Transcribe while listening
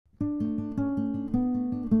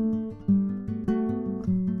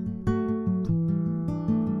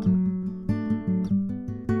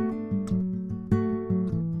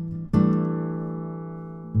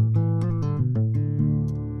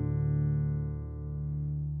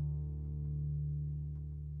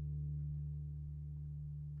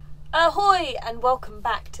Ahoy and welcome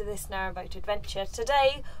back to this Narrowboat adventure.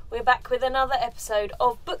 Today we're back with another episode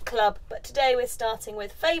of Book Club, but today we're starting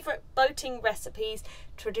with favourite boating recipes,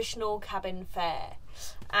 traditional cabin fare.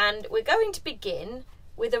 And we're going to begin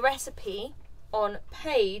with a recipe on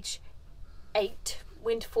page 8,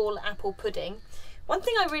 Windfall apple pudding. One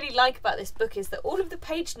thing I really like about this book is that all of the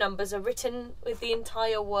page numbers are written with the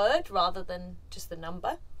entire word rather than just the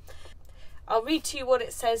number. I'll read to you what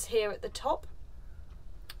it says here at the top.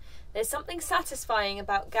 There's something satisfying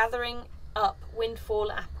about gathering up windfall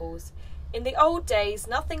apples. In the old days,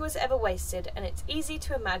 nothing was ever wasted, and it's easy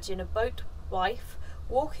to imagine a boat wife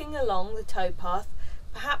walking along the towpath,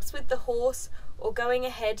 perhaps with the horse, or going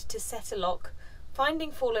ahead to set a lock, finding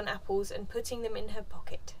fallen apples and putting them in her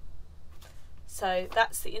pocket. So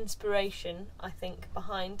that's the inspiration, I think,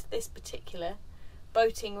 behind this particular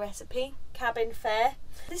boating recipe, cabin fare.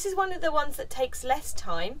 This is one of the ones that takes less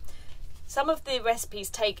time. Some of the recipes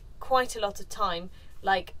take quite a lot of time,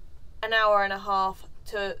 like an hour and a half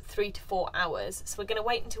to 3 to 4 hours. So we're going to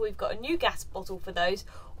wait until we've got a new gas bottle for those,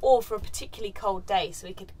 or for a particularly cold day so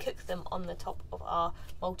we could cook them on the top of our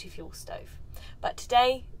multi-fuel stove. But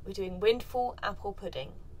today we're doing windfall apple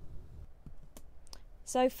pudding.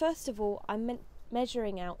 So first of all, I'm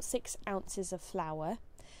measuring out 6 ounces of flour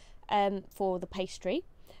for the pastry.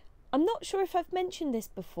 I'm not sure if I've mentioned this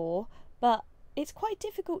before, but it's quite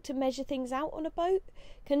difficult to measure things out on a boat.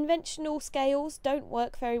 Conventional scales don't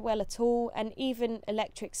work very well at all, and even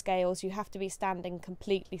electric scales you have to be standing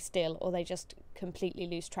completely still or they just completely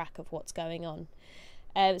lose track of what's going on.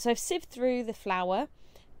 So I've sieved through the flour,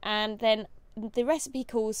 and then the recipe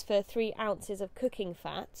calls for 3 ounces of cooking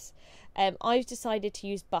fats. I've decided to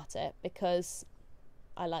use butter because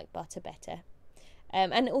I like butter better.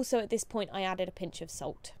 And also at this point I added a pinch of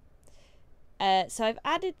salt. So I've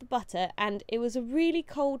added the butter, and it was a really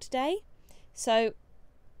cold day, so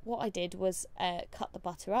what I did was cut the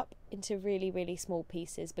butter up into really small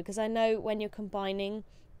pieces, because I know when you're combining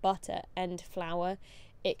butter and flour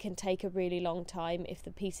it can take a really long time if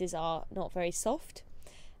the pieces are not very soft,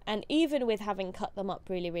 and even with having cut them up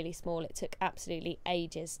really small, it took absolutely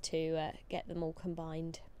ages to get them all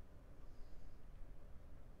combined.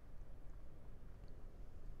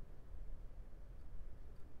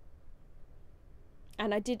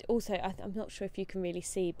 And I did also, I'm not sure if you can really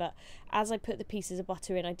see, but as I put the pieces of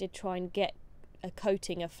butter in, I did try and get a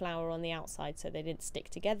coating of flour on the outside so they didn't stick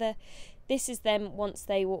together. This is them once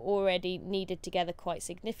they were already kneaded together quite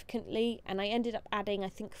significantly, and I ended up adding, I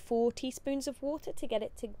think, 4 teaspoons of water to get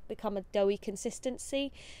it to become a doughy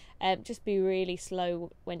consistency. Just be really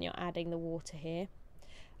slow when you're adding the water here.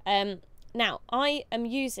 Now, I am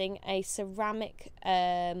using a ceramic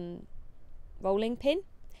rolling pin.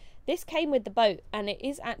 This came with the boat, and it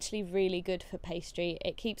is actually really good for pastry.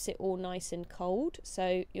 It keeps it all nice and cold,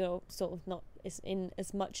 so you're sort of not in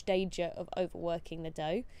as much danger of overworking the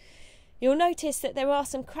dough. You'll notice that there are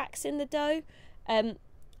some cracks in the dough. I'm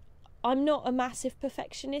not a massive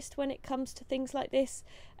perfectionist when it comes to things like this.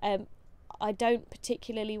 I don't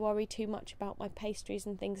particularly worry too much about my pastries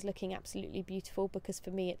and things looking absolutely beautiful, because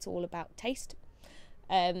for me it's all about taste.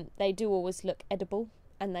 They do always look edible,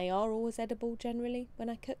 and they are always edible generally when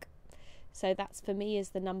I cook. So that's for me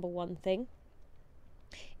is the number one thing.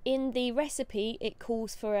 In the recipe it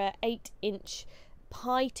calls for a 8-inch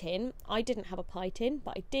pie tin. I didn't have a pie tin,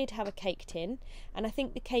 but I did have a cake tin, and I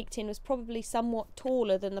think the cake tin was probably somewhat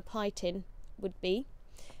taller than the pie tin would be.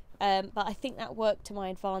 But I think that worked to my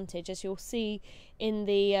advantage, as you'll see in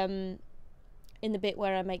the bit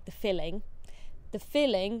where I make the filling. The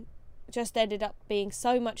filling just ended up being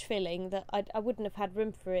so much filling that I wouldn't have had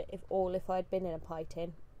room for it if I'd been in a pie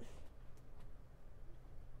tin.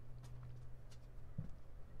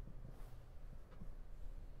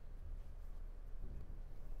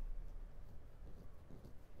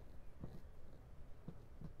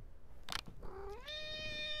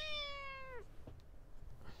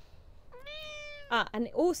 And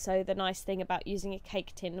also the nice thing about using a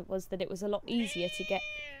cake tin was that it was a lot easier to get...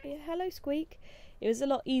 Hello, Squeak. It was a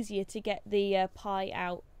lot easier to get the pie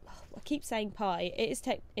out. I keep saying pie.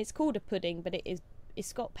 It's called a pudding, but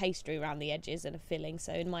it's got pastry around the edges and a filling,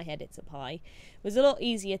 so in my head it's a pie. It was a lot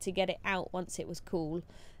easier to get it out once it was cool,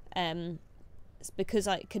 it's because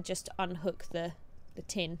I could just unhook the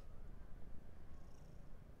tin.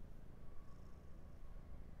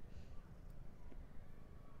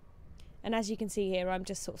 And as you can see here, I'm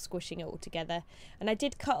just sort of squishing it all together. And I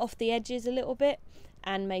did cut off the edges a little bit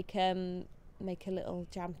and make make a little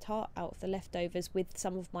jam tart out of the leftovers with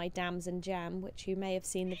some of my dams and jam, which you may have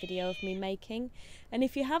seen the video of me making. And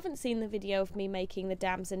if you haven't seen the video of me making the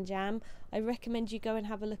dams and jam, I recommend you go and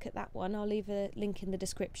have a look at that one. I'll leave a link in the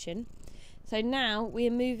description. So now we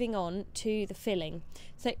are moving on to the filling.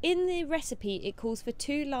 So in the recipe it calls for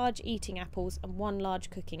 2 large eating apples and 1 large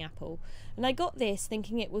cooking apple. And I got this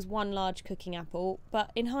thinking it was 1 large cooking apple,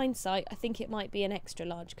 but in hindsight I think it might be an extra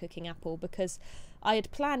large cooking apple, because I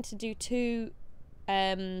had planned to do 2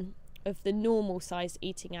 of the normal sized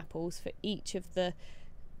eating apples for each of the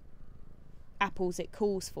apples it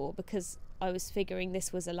calls for, because I was figuring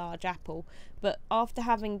this was a large apple. But after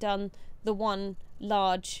having done the 1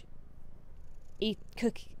 large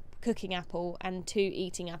cooking apple and 2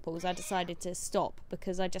 eating apples, I decided to stop,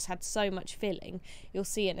 because I just had so much filling, you'll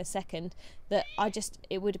see in a second, that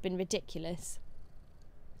it would have been ridiculous.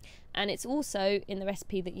 And it's also in the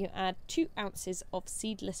recipe that you add 2 ounces of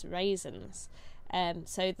seedless raisins,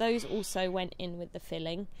 so those also went in with the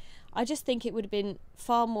filling. I just think it would have been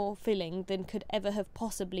far more filling than could ever have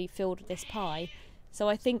possibly filled this pie. So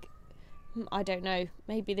I think, I don't know,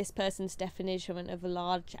 maybe this person's definition of a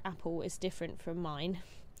large apple is different from mine.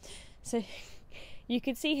 So you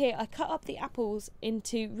can see here I cut up the apples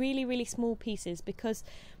into really, really small pieces, because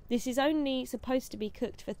this is only supposed to be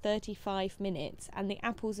cooked for 35 minutes and the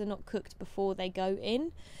apples are not cooked before they go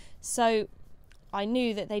in. So I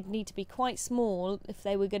knew that they'd need to be quite small if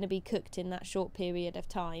they were going to be cooked in that short period of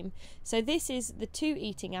time. So this is the 2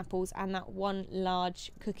 eating apples and that 1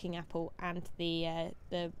 large cooking apple and the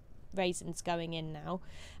raisins going in now.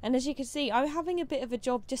 And as you can see, I'm having a bit of a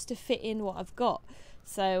job just to fit in what I've got.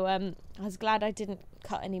 So I was glad I didn't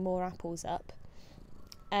cut any more apples up.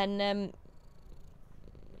 And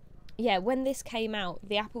yeah, when this came out,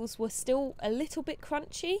 the apples were still a little bit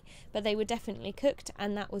crunchy, but they were definitely cooked,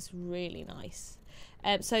 and that was really nice.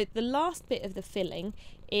 So the last bit of the filling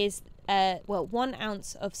is 1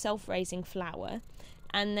 ounce of self-raising flour,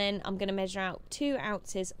 and then I'm going to measure out 2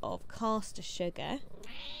 ounces of caster sugar.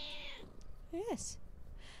 Yes.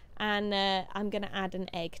 And I'm going to add an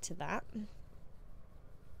egg to that.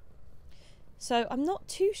 So I'm not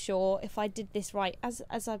too sure if I did this right. As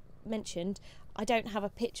I mentioned, I don't have a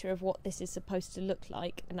picture of what this is supposed to look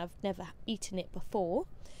like, and I've never eaten it before.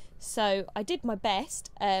 So I did my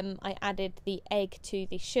best. I added the egg to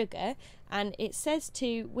the sugar, and it says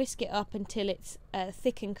to whisk it up until it's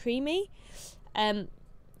thick and creamy.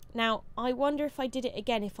 Now, I wonder if I did it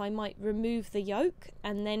again, if I might remove the yolk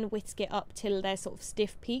and then whisk it up till they're sort of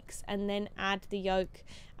stiff peaks, and then add the yolk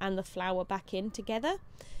and the flour back in together,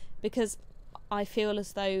 because I feel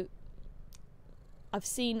as though I've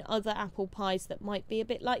seen other apple pies that might be a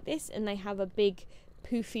bit like this, and they have a big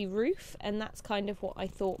poofy roof, and that's kind of what I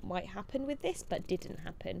thought might happen with this, but didn't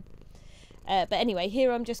happen. But anyway,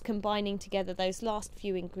 here I'm just combining together those last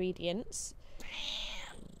few ingredients.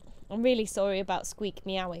 I'm really sorry about Squeak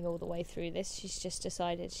meowing all the way through this. She's just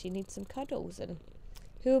decided she needs some cuddles, and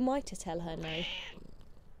who am I to tell her no?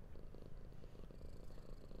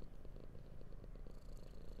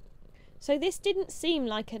 So this didn't seem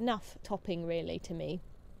like enough topping really to me.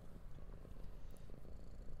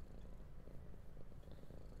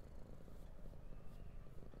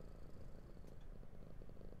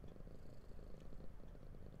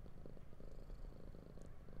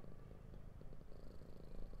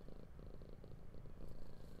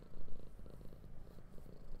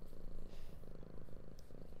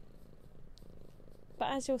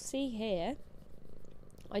 But as you'll see here,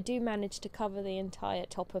 I do manage to cover the entire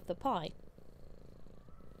top of the pie.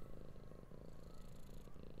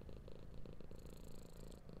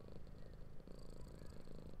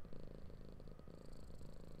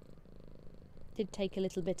 Did take a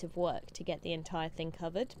little bit of work to get the entire thing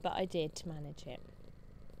covered, but I did manage it.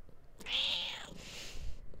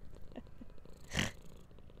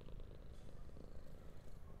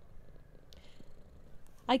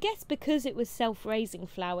 I guess because it was self-raising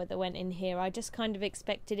flour that went in here, I just kind of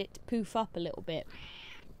expected it to poof up a little bit,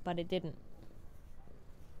 but it didn't.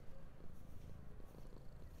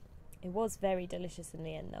 It was very delicious in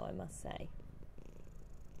the end though, I must say.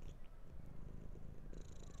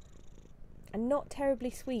 And not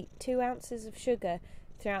terribly sweet. 2 ounces of sugar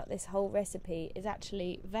throughout this whole recipe is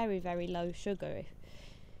actually very, very low sugar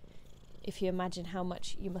if you imagine how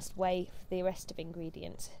much you must weigh for the rest of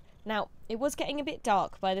ingredients. Now, it was getting a bit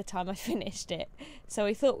dark by the time I finished it, so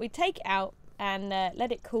we thought we'd take it out and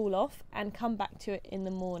let it cool off and come back to it in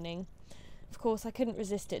the morning. Of course, I couldn't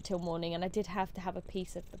resist it till morning, and I did have to have a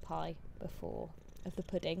piece of the pie before, of the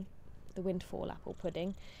pudding, the Windfall apple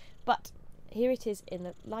pudding. But here it is in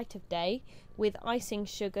the light of day with icing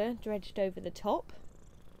sugar dredged over the top.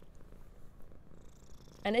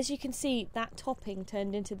 And as you can see, that topping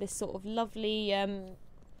turned into this sort of lovely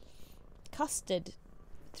custard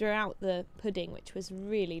throughout the pudding, which was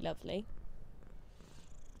really lovely.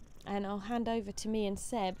 And I'll hand over to me and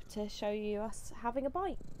Seb to show you us having a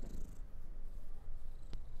bite.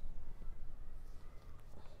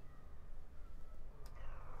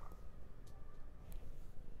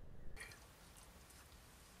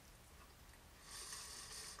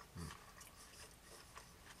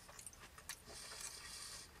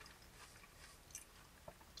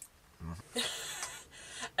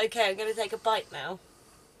 Okay, I'm going to take a bite now.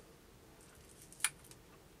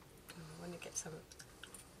 I want to get some.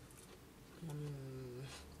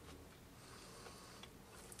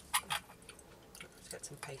 Let's get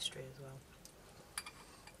some pastry as well.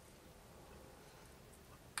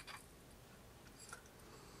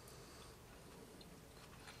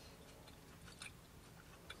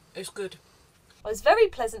 It's good. I was very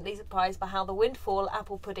pleasantly surprised by how the Windfall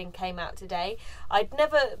apple pudding came out today. I'd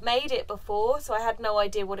never made it before, so I had no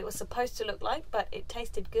idea what it was supposed to look like, but it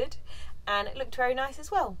tasted good and it looked very nice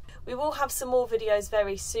as well. We will have some more videos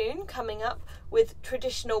very soon coming up with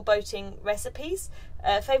traditional boating recipes,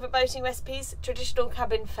 favourite boating recipes, traditional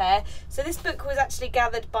cabin fare. So this book was actually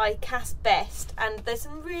gathered by Cass Best, and there's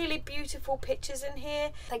some really beautiful pictures in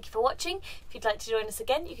here. Thank you for watching. If you'd like to join us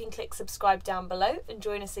again, you can click subscribe down below and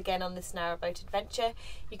join us again on this Narrowboat adventure.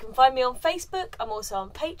 You can find me on Facebook. I'm also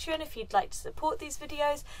on Patreon if you'd like to support these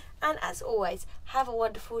videos. And as always, have a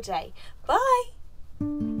wonderful day.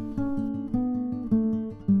 Bye!